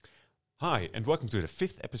Hi, and welcome to the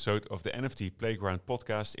 5th episode of the NFT Playground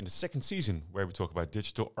podcast in the 2nd season, where we talk about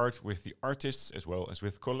digital art with the artists as well as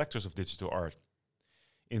with collectors of digital art.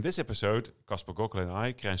 In this episode, Casper, Gockel and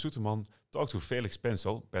I, Krijn Soeterman, talk to Felix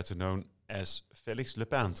LePeintre, better known as Felix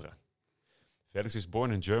LePeintre. Felix is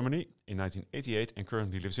born in Germany in 1988 and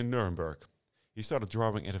currently lives in Nuremberg. He started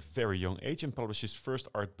drawing at a very young age and published his first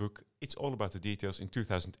art book, It's All About the Details, in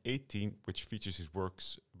 2018, which features his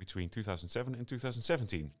works between 2007 and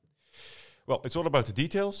 2017. Well, it's all about the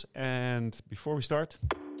details, and before we start...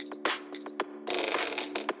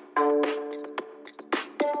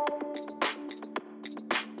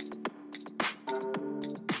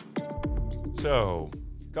 So,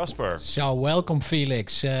 Casper. So, welcome,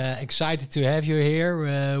 Felix. Excited to have you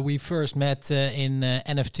here. We first met in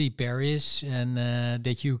NFT Paris, and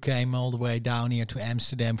that you came all the way down here to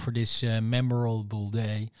Amsterdam for this memorable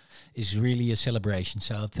day is really a celebration.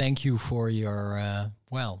 So, thank you for your,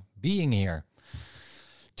 being here.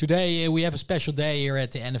 Today we have a special day here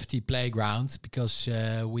at the NFT Playground because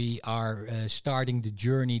we are starting the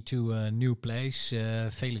journey to a new place.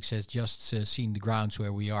 Felix has just seen the grounds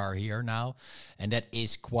where we are here now, and that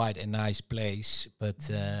is quite a nice place. But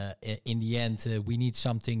in the end, we need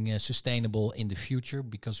something sustainable in the future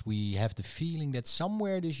because we have the feeling that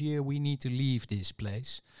somewhere this year we need to leave this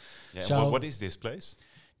place. Yeah, so what is this place?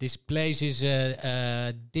 This place is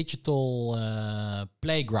a digital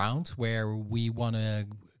playground where we want to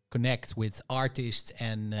connect with artists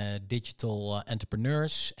and digital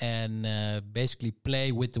entrepreneurs and basically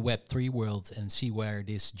play with the Web3 world and see where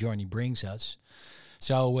this journey brings us.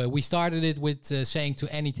 So we started it with saying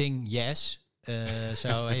to anything, yes.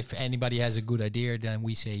 So if anybody has a good idea, then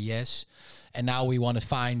we say yes. And now we want to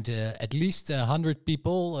find at least 100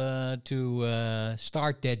 people to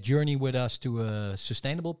start that journey with us to a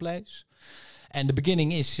sustainable place. And the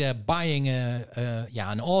beginning is buying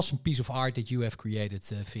an awesome piece of art that you have created,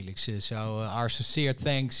 Felix. So our sincere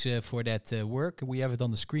thanks for that work. We have it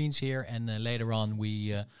on the screens here, and later on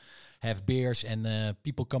we have beers and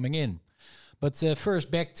people coming in. But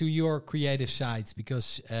first, back to your creative side,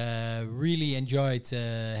 because really enjoyed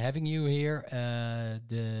having you here.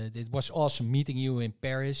 It was awesome meeting you in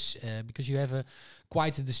Paris because you have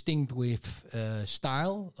quite a distinctive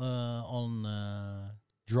style on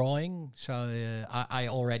drawing. So I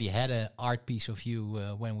already had an art piece of you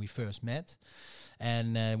when we first met.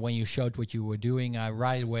 And when you showed what you were doing, I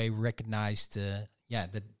right away recognized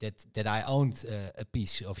that I owned a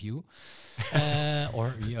piece of you,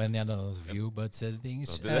 or another of you. But the thing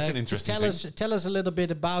is, that's an interesting thing. Tell us a little bit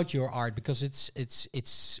about your art, because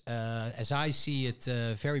it's as I see it,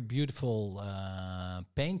 very beautiful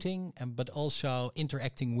painting, but also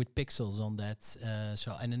interacting with pixels on that.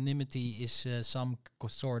 So anonymity is some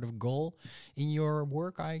sort of goal in your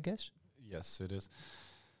work, I guess. Yes, it is.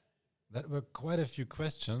 That were quite a few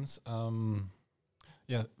questions.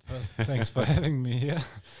 Yeah, first, thanks for having me here.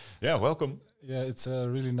 Yeah, welcome. Yeah, it's a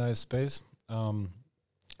really nice space. I'm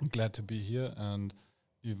glad to be here, and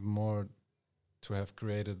even more to have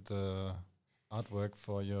created the artwork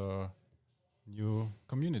for your new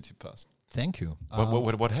community pass. Thank you.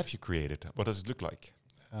 What have you created? What does it look like?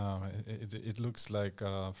 It looks like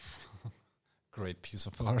a great piece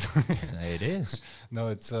of art. It is. No,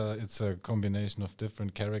 it's a combination of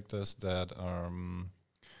different characters that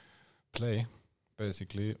play,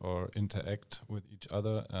 basically, or interact with each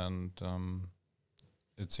other, and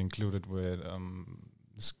it's included with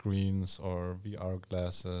screens or VR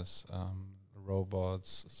glasses,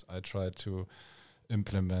 robots. I try to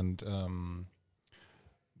implement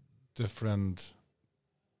different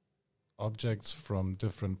objects from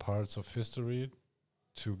different parts of history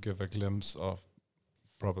to give a glimpse of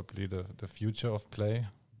probably the future of play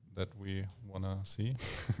that we want to see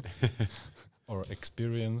or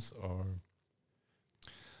experience, or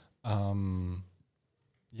and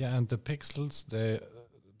the pixels, they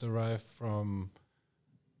derive from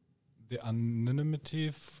the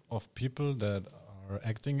anonymity of people that are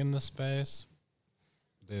acting in the space.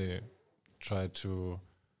 They try to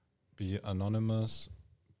be anonymous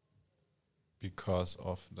because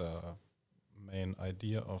of the main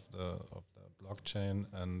idea of the blockchain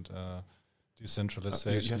and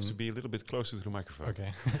decentralization. You have to be a little bit closer to the microphone.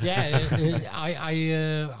 Okay. Yeah,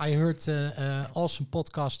 I heard awesome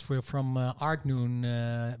podcast from Art Noon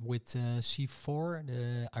with C4,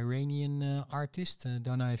 the Iranian artist.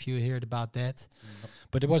 Don't know if you heard about that,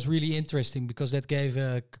 but it was really interesting because that gave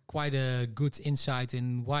quite a good insight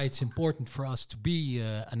in why it's important for us to be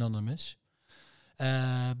anonymous.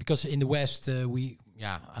 Because in the West we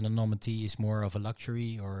anonymity is more of a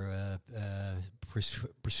luxury or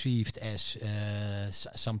perceived as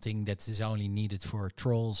something that is only needed for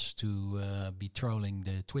trolls to be trolling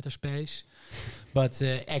the Twitter space. But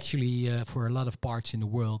actually, for a lot of parts in the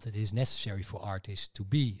world, it is necessary for artists to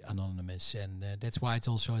be anonymous. And that's why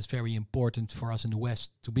it's very important for us in the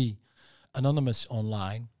West to be anonymous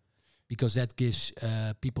online, because that gives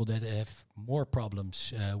people that have more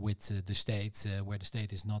problems with the state, where the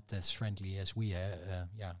state is not as friendly as we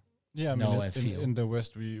Yeah, I know mean, and feel. in the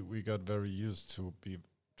West, we got very used to be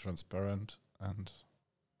transparent and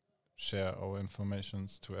share our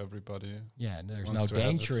informations to everybody. Yeah, and there's wants no to have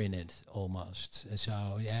danger it. in it almost.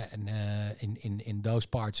 So yeah, and in those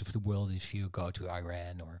parts of the world, if you go to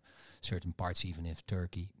Iran or certain parts, even if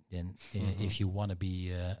Turkey, then if you want to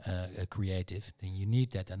be creative, then you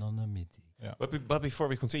need that anonymity. Yeah. But before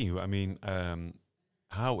we continue, I mean,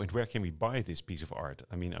 how and where can we buy this piece of art?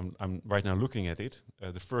 I mean, I'm right now looking at it.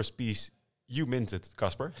 The first piece you minted,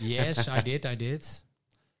 Casper. Yes, I did.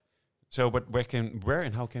 So, but where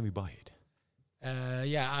and how can we buy it?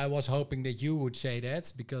 I was hoping that you would say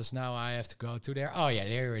that, because now I have to go to there. Oh yeah,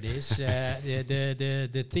 there it is.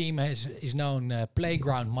 The theme is known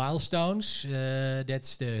Playground Milestones.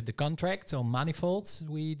 That's the contract on Manifold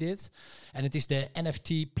we did, and it is the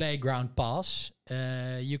NFT Playground Pass.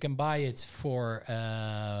 You can buy it for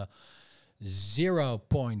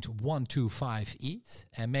 0.125 ETH,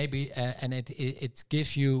 and maybe and it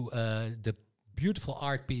gives you the beautiful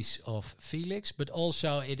art piece of Felix, but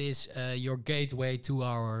also it is your gateway to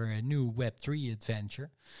our new Web3 adventure.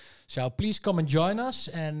 So please come and join us,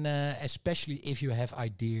 and especially if you have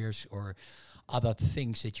ideas or other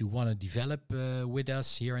things that you want to develop with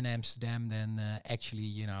us here in Amsterdam, then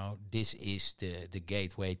actually, this is the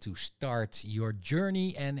gateway to start your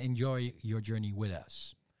journey and enjoy your journey with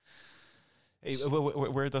us. Hey,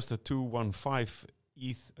 where does the 215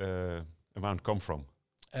 ETH amount come from?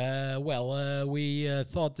 We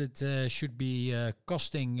thought it should be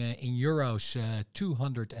costing in euros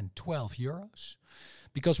 212 euros,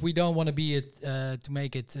 because we don't want to be to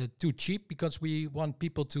make it too cheap, because we want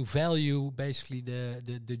people to value basically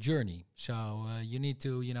the journey. So you need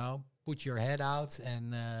to put your head out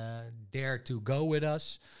and dare to go with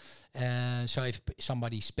us. So if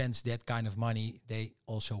somebody spends that kind of money, they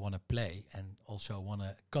also want to play and also want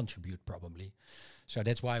to contribute probably. So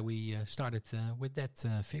that's why we started with that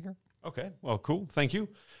figure. Okay, well, cool. Thank you.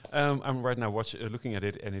 I'm right now looking at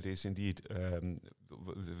it, and it is indeed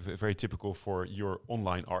very typical for your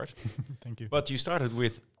online art. Thank you. But you started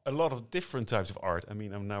with a lot of different types of art. I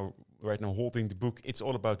mean, I'm right now holding the book. It's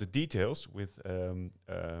all about the details with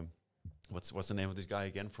what's the name of this guy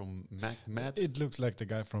again from Matt? It looks like the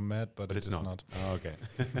guy from Mad, but it's not. Oh, okay.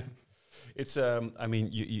 It's I mean,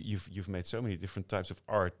 you've made so many different types of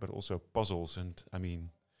art, but also puzzles, and I mean,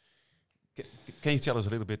 can you tell us a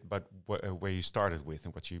little bit about where you started with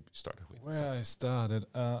and what you started with? Where I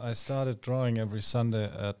started drawing every Sunday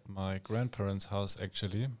at my grandparents' house.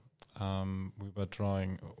 Actually, we were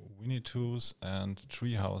drawing Winnie Twos and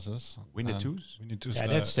tree houses. Winnie Twos? Winnie Twos. Yeah,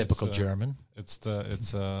 that's typical German. It's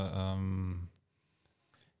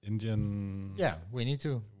Indian. Yeah, Winnie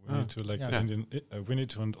Two. Winnie Two, like the Indian Winnie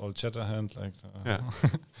Two and Old Shatterhand, like.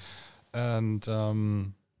 And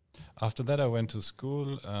after that, I went to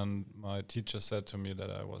school, and my teacher said to me that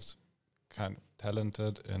I was kind of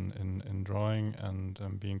talented in drawing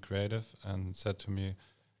and being creative, and said to me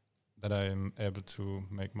that I am able to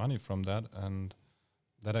make money from that, and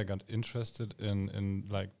that I got interested in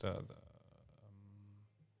like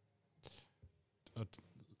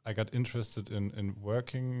I got interested in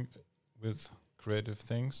working with creative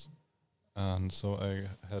things, and so I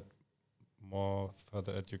had more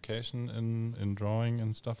further education in drawing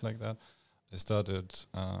and stuff like that. I started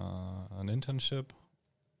an internship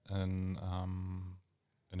in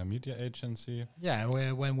a media agency. Yeah,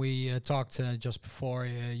 when we talked just before,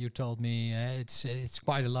 you told me it's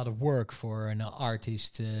quite a lot of work for an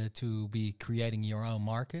artist to be creating your own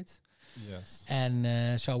market. Yes.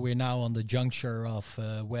 And so we're now on the juncture of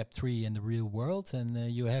Web3 and the real world, and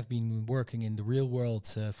you have been working in the real world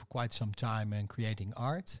for quite some time and creating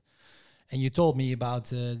art. And you told me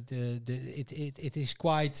about it is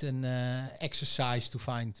quite an exercise to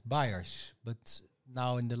find buyers. But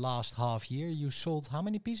now in the last half year, you sold how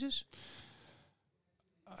many pieces?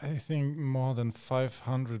 I think more than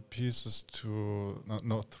 500 pieces to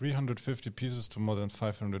 350 pieces to more than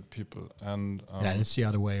 500 people, and yeah, it's the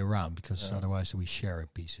other way around, because otherwise we share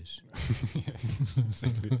pieces.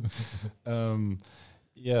 Exactly.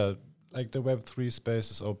 Yeah, like the Web3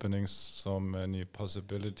 space is opening so many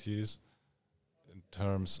possibilities in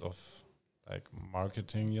terms of like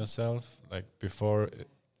marketing yourself. Like before,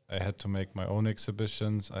 I had to make my own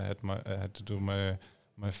exhibitions. I had to do my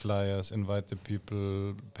flyers, invite the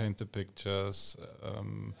people, paint the pictures,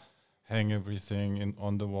 hang everything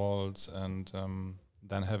on the walls, and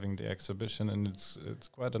then having the exhibition. And it's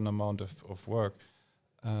quite an amount of work.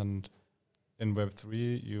 And in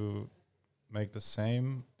Web3, you make the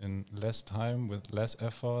same in less time with less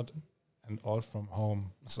effort, and all from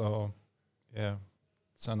home. So, yeah.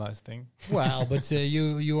 It's a nice thing. Well, but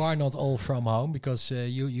you are not all from home, because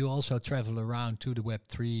you also travel around to the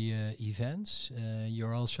Web3 events.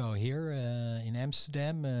 You're also here in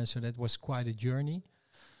Amsterdam, so that was quite a journey.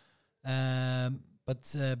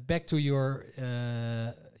 But back to your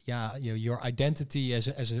identity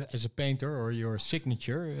as a painter, or your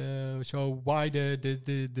signature. So why the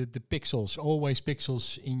pixels? Always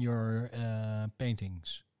pixels in your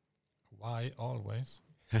paintings. Why always?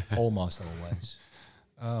 Almost always.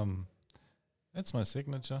 That's my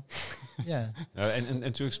signature. Yeah.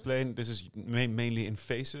 And to explain, this is mainly in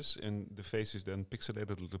faces, and the faces then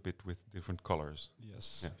pixelated a little bit with different colors.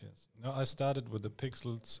 Yes. Yes. No, I started with the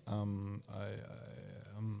pixels.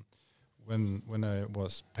 When I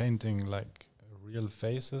was painting like real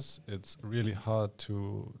faces, it's really hard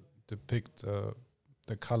to depict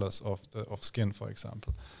the colors of skin, for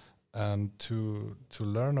example. And to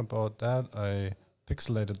learn about that, I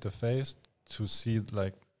pixelated the face to see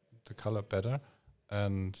like the color better,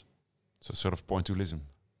 and so sort of pointillism.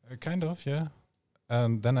 Kind of, yeah.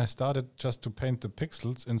 And then I started just to paint the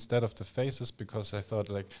pixels instead of the faces, because I thought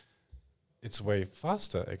like it's way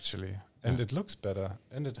faster actually, and it looks better,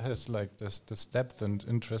 and it has like this depth and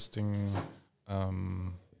interesting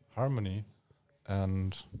harmony,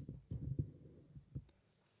 and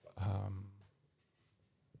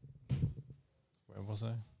where was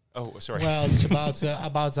I? Oh, sorry. Well, it's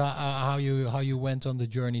about how you went on the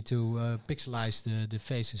journey to pixelize the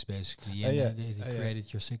faces, basically, and it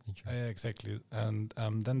created your signature. Yeah, exactly. And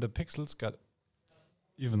then the pixels got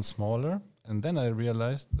even smaller, and then I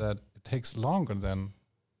realized that it takes longer than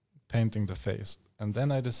painting the face. And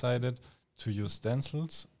then I decided to use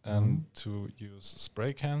stencils and to use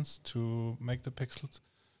spray cans to make the pixels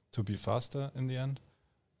to be faster in the end,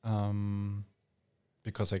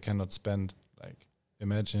 because I cannot spend like.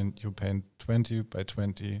 Imagine you paint 20 by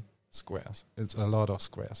 20 squares. It's a lot of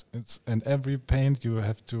squares. And every paint you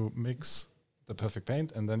have to mix the perfect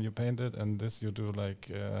paint, and then you paint it, and this you do like...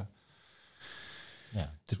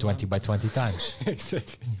 the 20 by 20 times.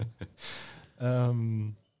 Exactly.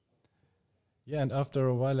 And after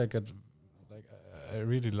a while I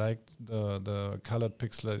really liked the colored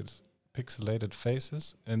pixelated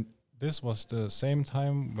faces, and this was the same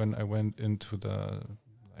time when I went into the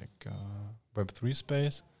Web3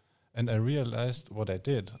 space, and I realized what I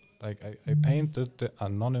did. Like I painted the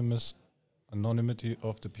anonymity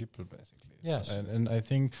of the people, basically. Yes. And I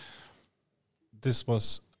think this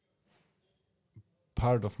was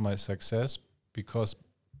part of my success, because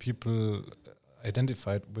people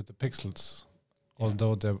identified with the pixels,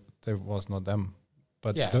 although there was not them.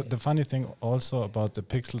 But the funny thing also about the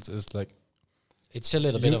pixels is like it's a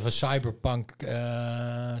little bit of a cyberpunk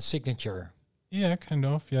signature. Yeah, kind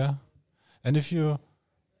of, yeah. And if you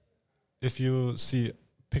see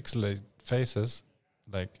pixelated faces,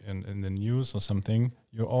 like in the news or something,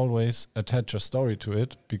 you always attach a story to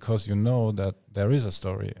it, because you know that there is a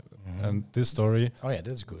story. And this story... Oh, yeah,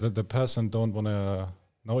 that's good. The person don't want to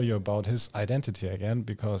know you about his identity again,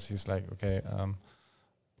 because he's like, okay,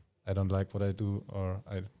 I don't like what I do, or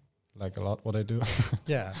I like a lot what I do.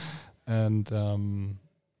 Yeah. And...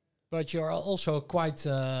 But you're also quite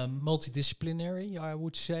multidisciplinary, I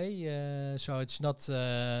would say. So it's not.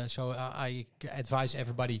 So I advise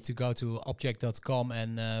everybody to go to object.com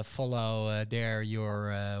and follow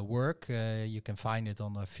your work. You can find it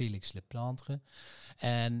on Felix LePeintre,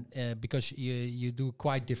 and because you do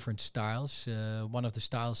quite different styles. One of the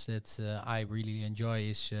styles that I really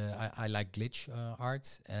enjoy is I like glitch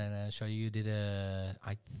art, and so you did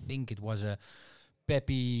I think it was a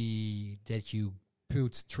Peppy that you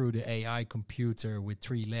put through the AI computer with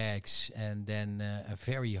 3 legs, and then a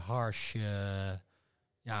very harsh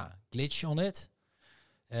glitch on it.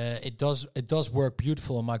 It does work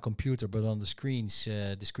beautiful on my computer, but on the screens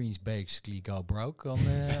basically go broke on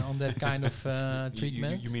that kind of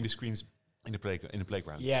treatment. You mean the screens in the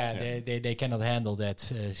playground? Yeah, they cannot handle that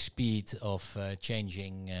speed of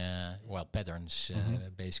changing patterns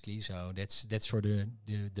basically. So that's for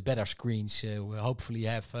the better screens we'll hopefully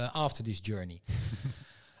have after this journey.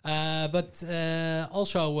 But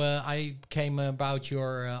also, I came about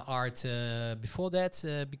your art before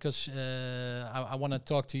that because I want to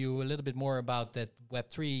talk to you a little bit more about that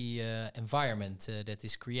Web3 environment that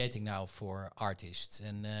is creating now for artists.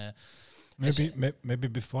 And maybe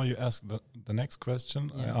before you ask the next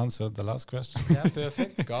question, I answered the last question. Yeah,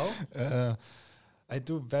 perfect. Go. I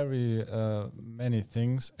do very many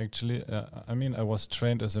things, actually. I was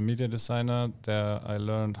trained as a media designer. There I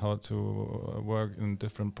learned how to work in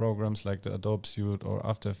different programs like the Adobe Suite or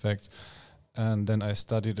After Effects. And then I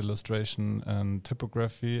studied illustration and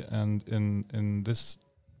typography. And in this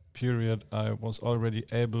period, I was already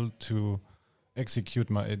able to execute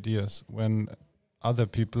my ideas. When other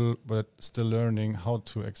people were still learning how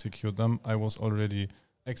to execute them, I was already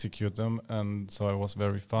execute them. And so I was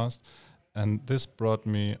very fast. And this brought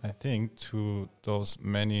me, I think, to those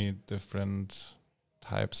many different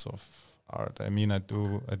types of art. I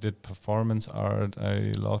did performance art.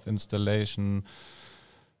 I love installation.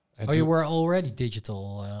 You were already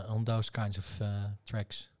digital on those kinds of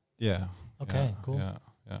tracks. Yeah. Okay, yeah, cool. Yeah.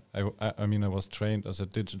 I was trained as a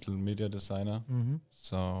digital media designer. Mm-hmm.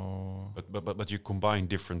 So. But you combine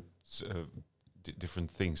different different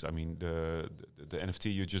things. I mean, the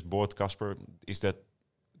NFT you just bought, Casper, is that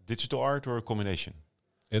digital art or a combination?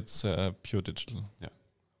 It's pure digital. Yeah.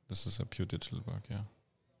 This is a pure digital work, yeah.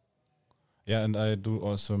 Yeah, and I do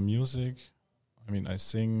also music. I mean, I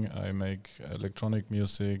sing, I make electronic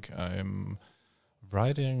music, I'm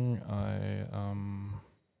writing,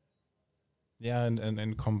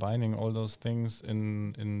 and combining all those things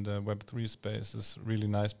in the Web3 space is really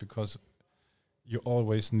nice because you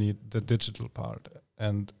always need the digital part.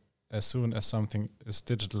 And as soon as something is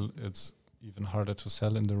digital, it's even harder to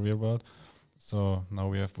sell in the real world. So now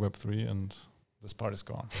we have Web3 and this part is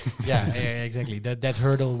gone. Yeah, exactly. That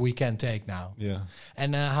hurdle we can take now. Yeah.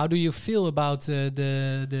 And how do you feel about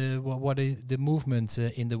the movement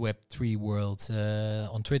in the Web3 world?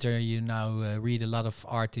 On Twitter, you now read a lot of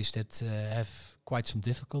artists that have quite some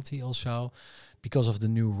difficulty also because of the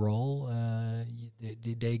new role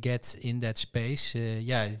they get in that space.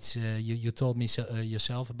 It's you told me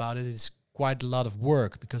yourself about it. It's quite a lot of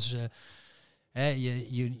work because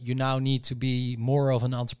you now need to be more of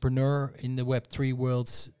an entrepreneur in the Web3 world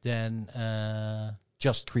than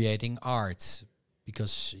just creating art.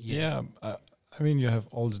 Because you have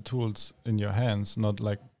all the tools in your hands, not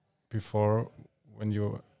like before when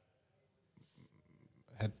you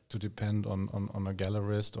had to depend on a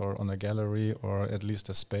gallerist or on a gallery or at least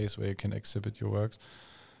a space where you can exhibit your works.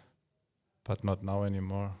 But not now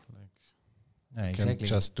anymore. You can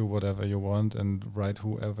just do whatever you want and write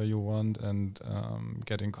whoever you want and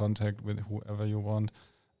get in contact with whoever you want.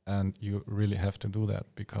 And you really have to do that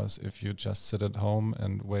because if you just sit at home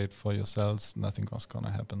and wait for yourselves, nothing is going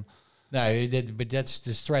to happen. No, but that's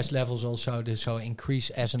the stress levels also so increase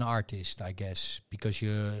as an artist, I guess, because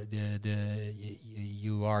you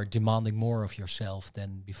are demanding more of yourself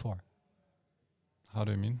than before. How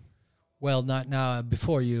do you mean? Well, now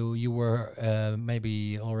before you were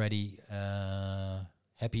maybe already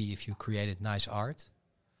happy if you created nice art,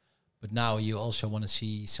 but now you also want to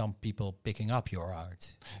see some people picking up your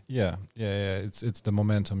art. Yeah. It's the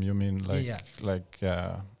momentum. You mean Yeah.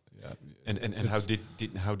 And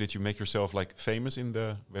how did you make yourself famous in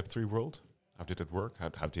the Web3 world? How did it work?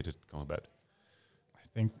 How did it come about? I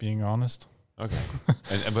think being honest. Okay.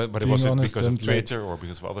 but was it because of Twitter or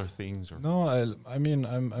because of other things? Or? No,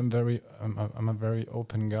 I'm a very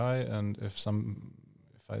open guy, and if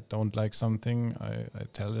I don't like something, I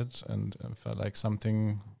tell it, and if I like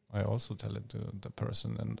something, I also tell it to the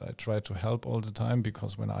person, and I try to help all the time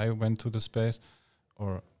because when I went to the space,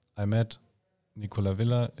 or I met Nicola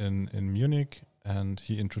Villa in Munich, and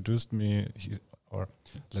he introduced me.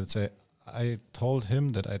 I told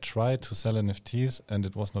him that I tried to sell NFTs and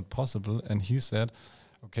it was not possible, and he said,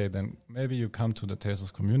 "Okay, then maybe you come to the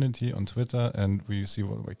Tezos community on Twitter and we see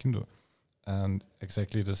what we can do." And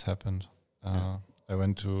exactly this happened. I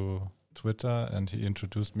went to Twitter and he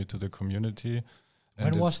introduced me to the community.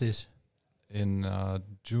 When was this? In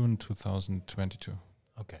June 2022.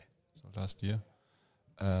 Okay, so last year.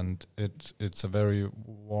 And it's a very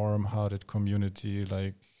warm-hearted community.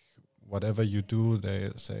 Like whatever you do,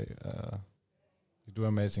 they say you do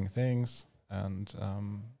amazing things, and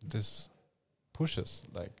this pushes.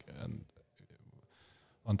 And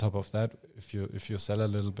on top of that, if you sell a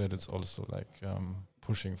little bit, it's also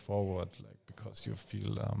pushing forward, because you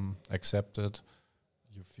feel accepted,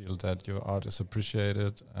 you feel that your art is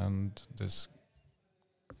appreciated, and this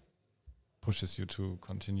pushes you to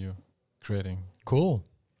continue creating. Cool.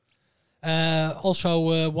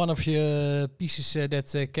 Also, one of your pieces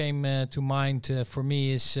that came to mind for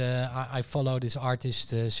me is I follow this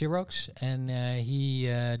artist Xerox, and he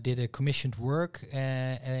did a commissioned work,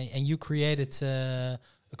 and you created a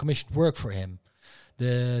commissioned work for him.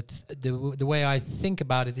 The way I think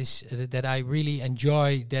about it is that I really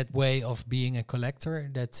enjoy that way of being a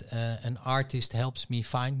collector. That an artist helps me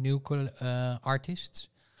find new artists.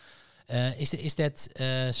 Is that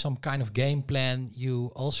some kind of game plan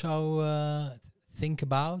you also think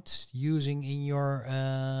about using in your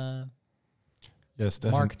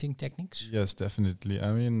marketing techniques? Yes, definitely.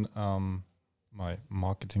 I mean, my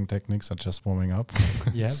marketing techniques are just warming up.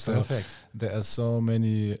 Yeah, so perfect. There are so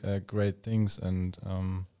many great things and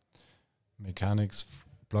mechanics,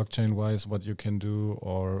 blockchain-wise, what you can do,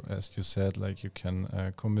 or as you said, like you can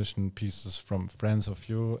commission pieces from friends of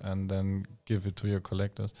you and then give it to your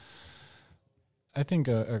collectors. I think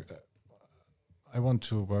I want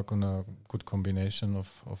to work on a good combination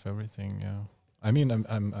of everything. Yeah, I mean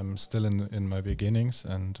I'm still in my beginnings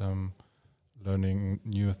and learning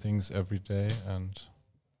new things every day and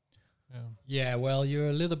yeah. Well, you're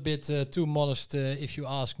a little bit too modest if you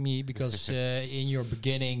ask me, because in your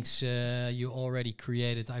beginnings you already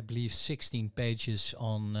created, I believe, 16 pages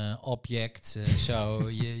on object. So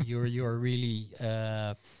you're really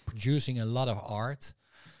producing a lot of art.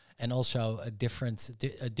 And also different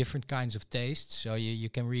kinds of tastes, so you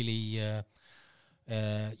can really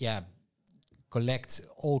collect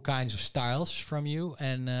all kinds of styles from you.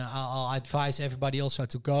 And I'll advise everybody also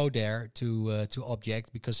to go there to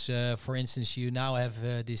Object, because for instance you now have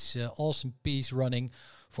this awesome piece running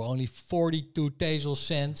for only 42 Tezel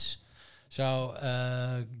cents. So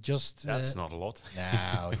that's not a lot.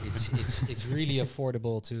 No, it's really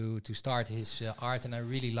affordable to start his art, and I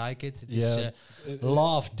really like it. It is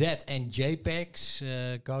Love, Death, and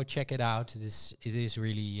JPEGs. Go check it out. It is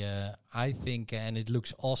really, I think, and it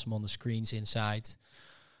looks awesome on the screens inside.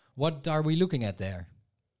 What are we looking at there?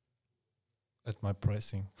 At my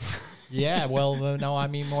pricing. Yeah, well, no, I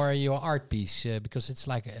mean more your art piece, because it's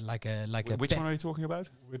like a. Which one are you talking about?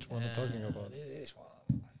 Which one are you talking about? This one.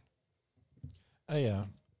 Yeah,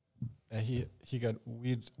 he got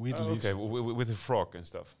weed leaves. Okay, with the frog and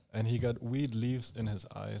stuff. And he got weed leaves in his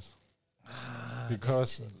eyes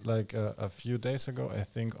because, like a few days ago, I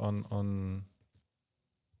think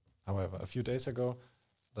a few days ago,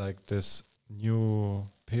 like this new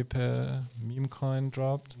Pepe meme coin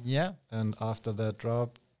dropped. Yeah, and after that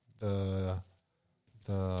drop, the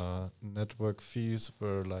network fees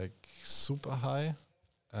were like super high.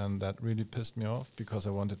 And that really pissed me off because I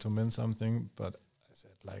wanted to mint something, but I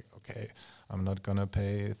said like, okay, I'm not gonna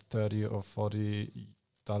pay $30 or $40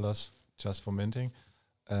 just for minting.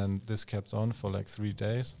 And this kept on for like 3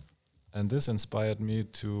 days. And this inspired me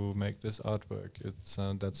to make this artwork. It's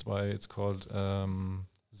that's why it's called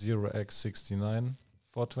 0x69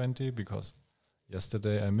 420, because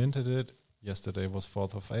yesterday I minted it. Yesterday was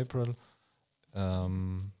 4th of April.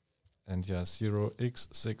 And yeah,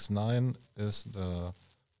 0x69 is the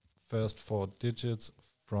first 4 digits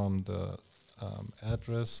from the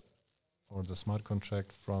address or the smart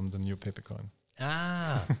contract from the new Pepe coin.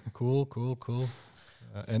 Ah, cool.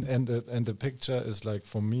 And the picture is like,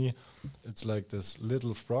 for me, it's like this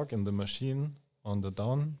little frog in the machine on the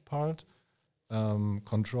down part,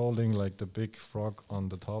 controlling like the big frog on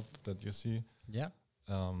the top that you see. Yeah.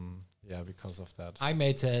 Yeah, because of that. I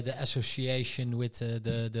made the association with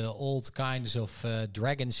the old kinds of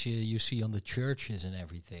dragons you see on the churches and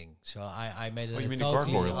everything. So I made a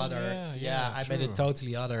totally other. I made a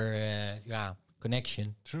totally other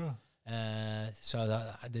connection. True. So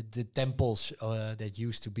the temples that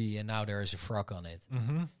used to be, and now there is a frog on it.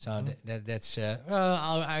 Mm-hmm. So that's.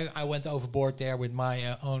 I went overboard there with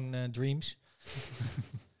my own dreams.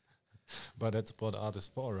 But that's what art is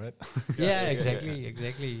for, right? Yeah, exactly.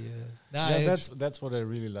 That's what I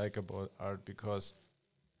really like about art, because,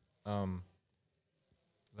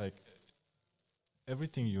 like,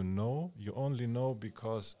 everything you only know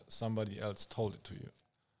because somebody else told it to you.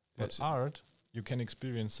 But art, you can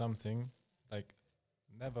experience something like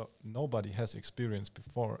nobody has experienced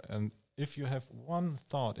before, and if you have one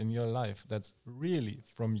thought in your life that's really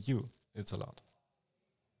from you, it's a lot.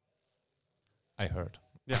 I heard.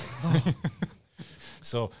 Yeah.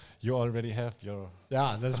 So you already have your...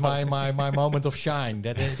 Yeah, that's my moment of shine.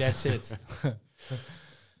 That's it.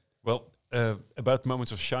 Well, about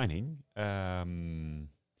moments of shining,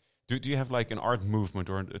 do you have like an art movement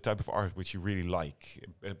or a type of art which you really like,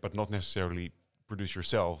 but not necessarily produce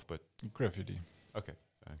yourself, but... Graffiti. Okay.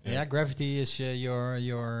 Yeah, graffiti is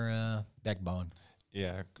your backbone.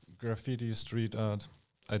 Yeah, graffiti, street art.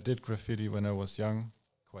 I did graffiti when I was young,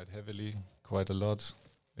 quite heavily, quite a lot.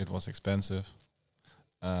 It was expensive,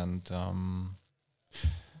 and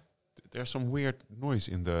There's some weird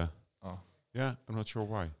noise in the. oh, Yeah, I'm not sure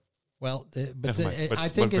why. Well, Never mind, but I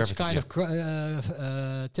think it's gravity, kind of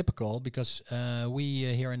typical because we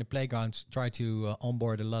here in the playground try to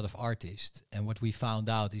onboard a lot of artists, and what we found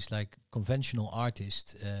out is like conventional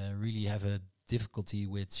artists really have a difficulty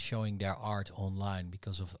with showing their art online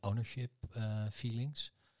because of ownership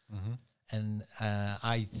feelings. And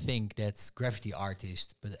I think that graffiti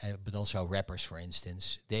artists, but also rappers, for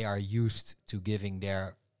instance, they are used to giving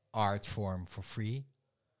their art form for free.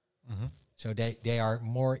 So they are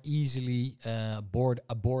more easily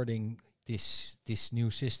aborting this new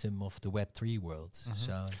system of the Web3 world.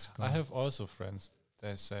 So it's I have also friends.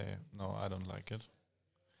 They say, "No, I don't like it."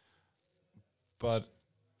 But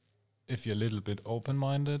if you're a little bit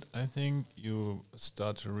open-minded, I think you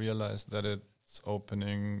start to realize that it's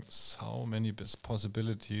opening so many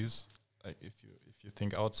possibilities. Like if you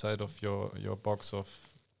think outside of your box of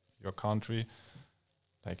your country.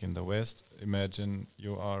 Like in the West, imagine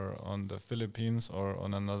you are on the Philippines or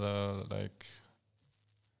on another like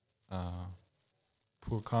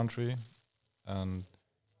poor country, and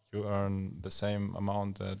you earn the same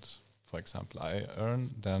amount that, for example, I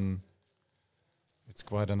earn. Then it's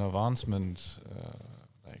quite an advancement.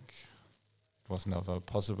 Like it was never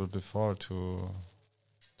possible before to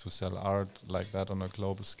sell art like that on a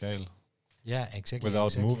global scale. Yeah, exactly.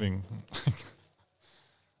 Without moving,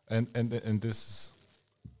 and this is.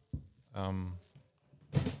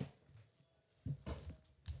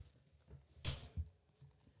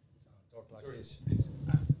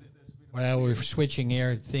 Well, we're switching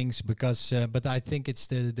here things because, but I think it's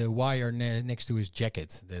the wire next to his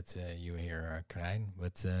jacket that you hear, Krijn.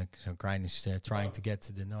 But so Krijn is trying to get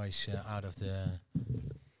the noise out of the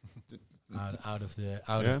out of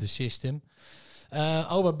the system.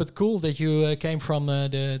 But cool that you came from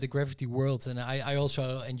the graffiti world, and I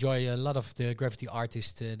also enjoy a lot of the graffiti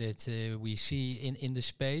artists that we see in the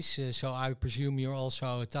space. So I presume you're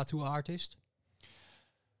also a tattoo artist?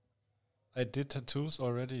 I did tattoos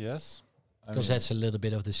already, yes. Because that's a little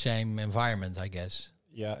bit of the same environment, I guess.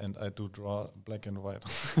 Yeah, and I do draw black and white.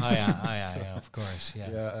 Yeah, of course, yeah.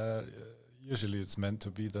 Yeah, usually it's meant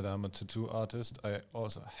to be that I'm a tattoo artist. I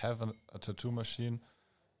also have a tattoo machine.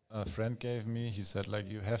 A friend gave me. He said, like,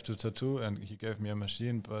 you have to tattoo, and he gave me a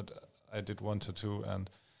machine, but I did one tattoo, and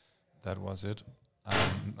that was it.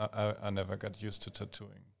 I never got used to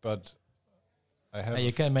tattooing, but I have.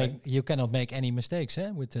 You cannot make any mistakes,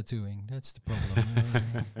 with tattooing. That's the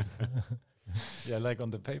problem. Yeah, like on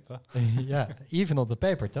the paper. Yeah, even on the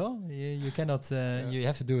paper, though. You cannot. You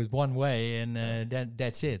have to do it one way, and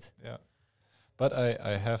that's it. Yeah, but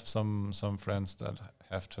I have some friends that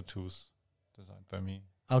have tattoos designed by me.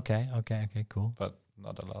 Okay, cool. But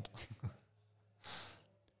not a lot.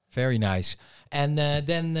 Very nice. And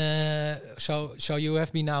then, so you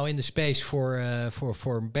have been now in the space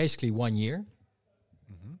for basically 1 year.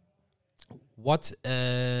 What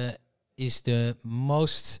is the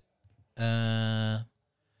most?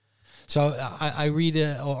 So I read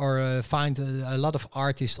or find a lot of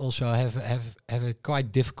artists also have it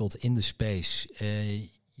quite difficult in the space.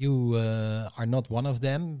 You are not one of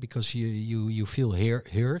them because you feel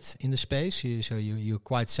heard in the space. So you're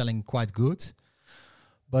quite selling quite good,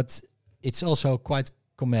 but it's also quite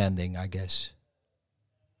commanding, I guess.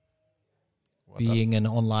 Being an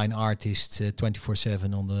online artist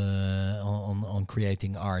 24/7 on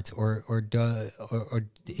creating art, or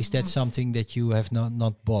is that something that you have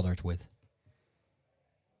not bothered with?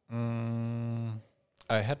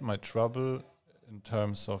 I had my trouble in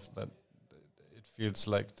terms of that. It feels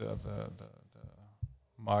like the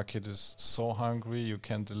market is so hungry. You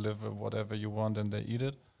can deliver whatever you want, and they eat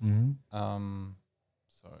it. Sorry,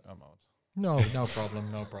 I'm out. No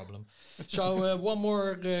problem. So one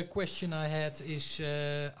more question I had is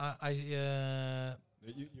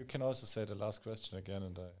You can also say the last question again,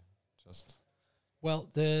 and I just. Well,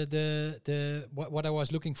 what I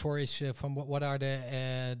was looking for is from what are the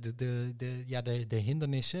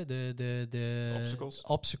hindernissen, the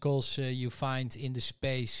obstacles you find in the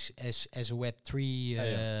space as a Web3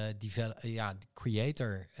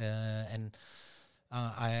 creator, and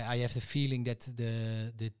I have the feeling that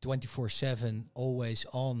the 24/7 always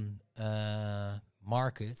on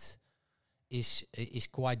market is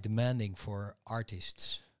quite demanding for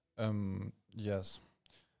artists. Yes.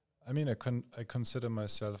 I mean, I consider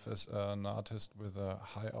myself as an artist with a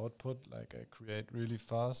high output. Like, I create really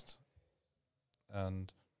fast,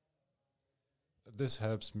 and this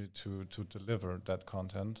helps me to deliver that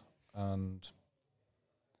content.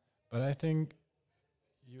 But I think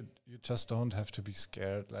you just don't have to be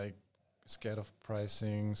scared, like scared of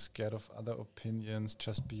pricing, scared of other opinions.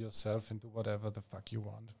 Just be yourself and do whatever the fuck you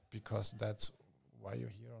want, because that's why you're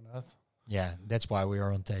here on Earth. Yeah, that's why we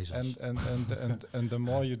are on Tezos. And the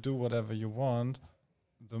more you do whatever you want,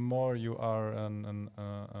 the more you are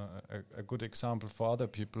a good example for other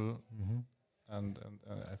people. Mm-hmm. And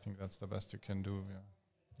I think that's the best you can do.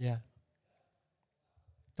 Yeah.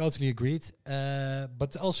 Totally agreed.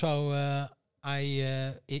 But also,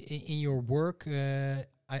 in your work,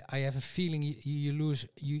 I have a feeling you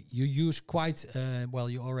use quite well.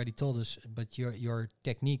 You already told us, but your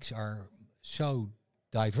techniques are so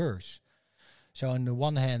diverse. So on the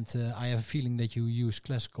one hand, I have a feeling that you use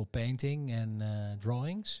classical painting and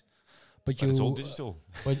drawings, but it's all digital.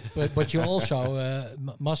 But you also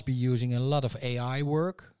must be using a lot of AI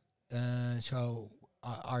work. So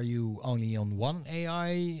are you only on one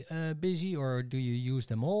AI busy, or do you use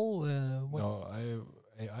them all? No,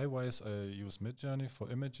 AI-wise, I use Midjourney for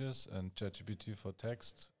images and ChatGPT for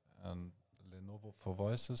text and Lenovo for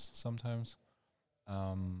voices sometimes.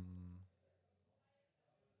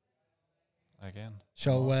 Again.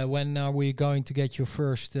 So when are we going to get your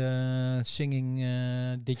first singing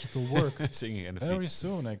digital work? Singing NFT. Very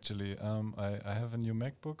soon, actually. I have a new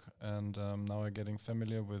MacBook, and now I'm getting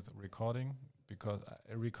familiar with recording, because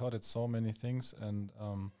I recorded so many things, and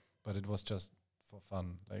but it was just for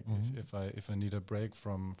fun. Like if I need a break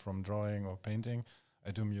from drawing or painting,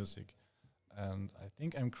 I do music, and I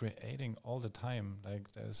think I'm creating all the time.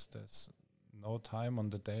 Like there's no time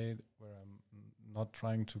on the day where I'm not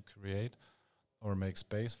trying to create or make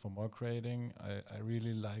space for more creating. I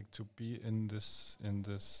really like to be in this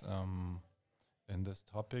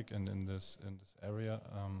topic and in this area,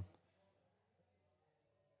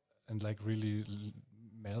 and like really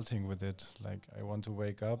melting with it. Like I want to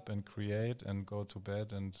wake up and create and go to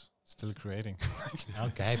bed and still creating.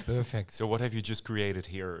 Okay, perfect. So what have you just created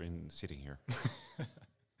here in sitting here?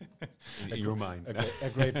 in your mind. A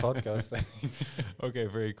great podcast. Okay,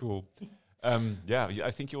 very cool.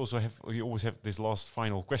 I think you always have this last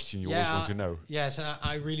final question you always want to know. Yes,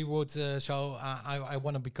 I really would. So I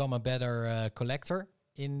want to become a better collector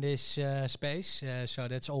in this space. So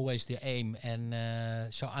that's always the aim. And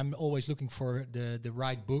so I'm always looking for the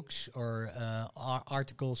right books or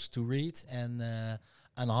articles to read and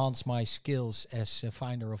enhance my skills as a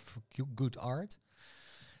finder of good art.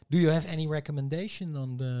 Do you have any recommendation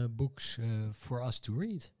on the books for us to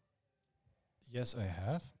read? Yes, I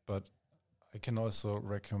have, but I can also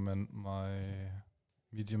recommend my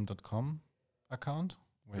medium.com account.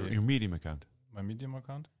 Your Medium account? My Medium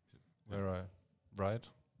account, where I write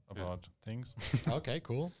about things. Okay,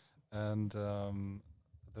 cool. And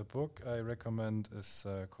the book I recommend is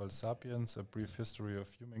called Sapiens, A Brief History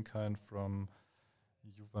of Humankind from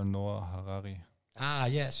Yuval Noah Harari. Ah,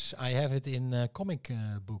 yes, I have it in a comic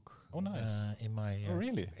book. Oh, nice. In my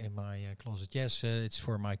really? In my closet. Yes, it's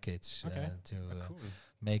for my kids to cool.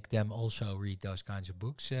 make them also read those kinds of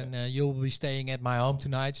books. And you'll be staying at my home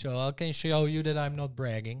tonight, so I can show you that I'm not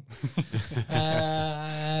bragging.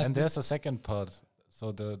 And there's a second part.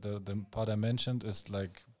 So the part I mentioned is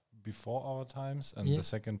like before our times, and the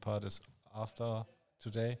second part is after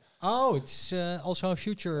today. Oh, it's also a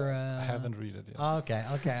future. I haven't read it yet. Okay.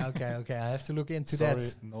 I have to look into Sorry,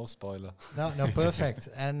 that. no spoiler. No, perfect.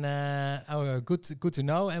 And good to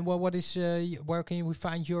know. And what is where can we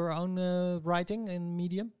find your own writing in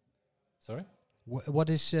Medium? Sorry? What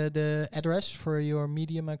is the address for your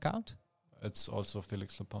Medium account? It's also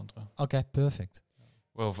Felix LePeintre. Okay, perfect.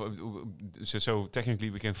 Well, so technically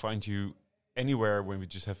we can find you anywhere when we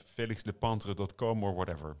just have felixlepeintre.com or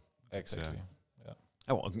whatever. Exactly.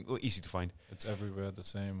 Easy to find. It's everywhere the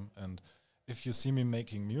same. And if you see me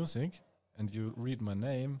making music and you read my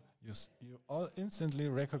name, you all instantly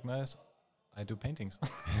recognize I do paintings.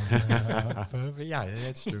 Yeah,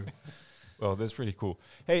 that's true. Well, that's really cool.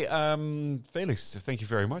 Hey, Felix, thank you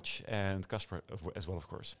very much. And Casper as well, of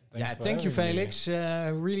course. Thank you, Felix.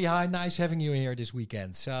 Really nice having you here this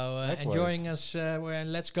weekend. So enjoying us.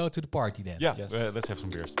 Let's go to the party then. Yeah, let's have some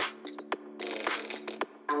beers.